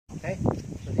Okay,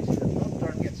 so this is the 12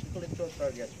 targets. We call it 12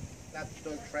 targets, not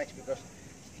 12 tracks, because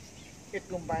it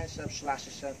combines of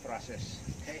slashes and thrushes.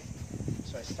 Okay,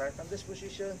 so I start from this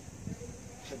position.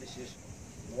 So this is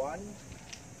 1,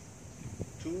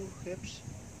 2 hips,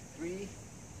 3,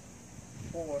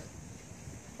 4,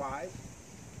 5,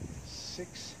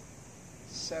 6,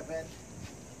 7,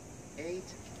 8,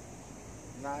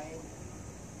 9,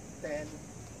 10,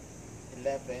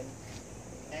 11,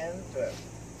 and 12.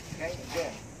 Okay,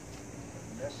 again,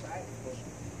 on this side it goes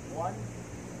 1,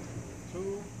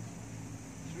 2,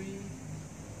 3,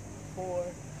 4,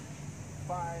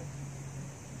 5,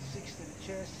 6 to the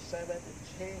chest, 7 to the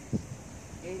chest,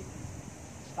 8,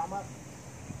 stomach,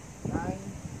 9,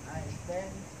 10,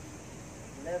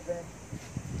 11,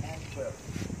 and 12.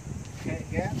 Okay,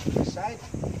 again, on this side,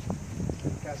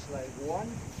 cast like 1,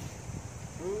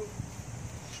 2,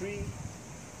 3,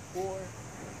 4,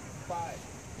 5,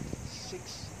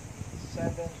 6,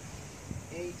 7,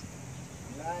 8,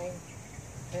 9,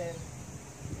 10,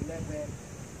 11,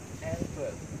 and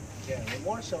 12. Again, one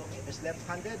more. So it's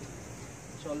left-handed.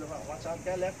 So once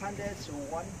I'm left-handed, so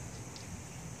 1,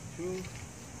 2,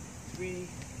 3,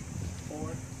 4,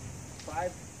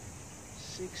 5,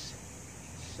 6,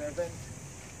 7,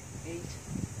 8,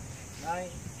 9,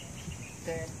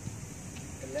 10,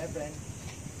 11,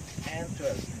 and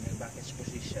 12, and then back its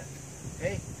position.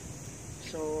 Okay,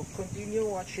 so continue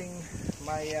watching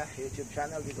my YouTube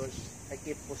channel, because I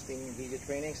keep posting video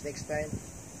trainings. Next time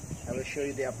I will show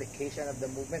you the application of the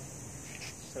movement.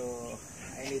 So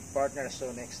I need partners,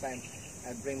 so next time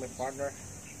I'll bring my partner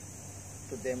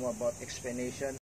to demo about explanation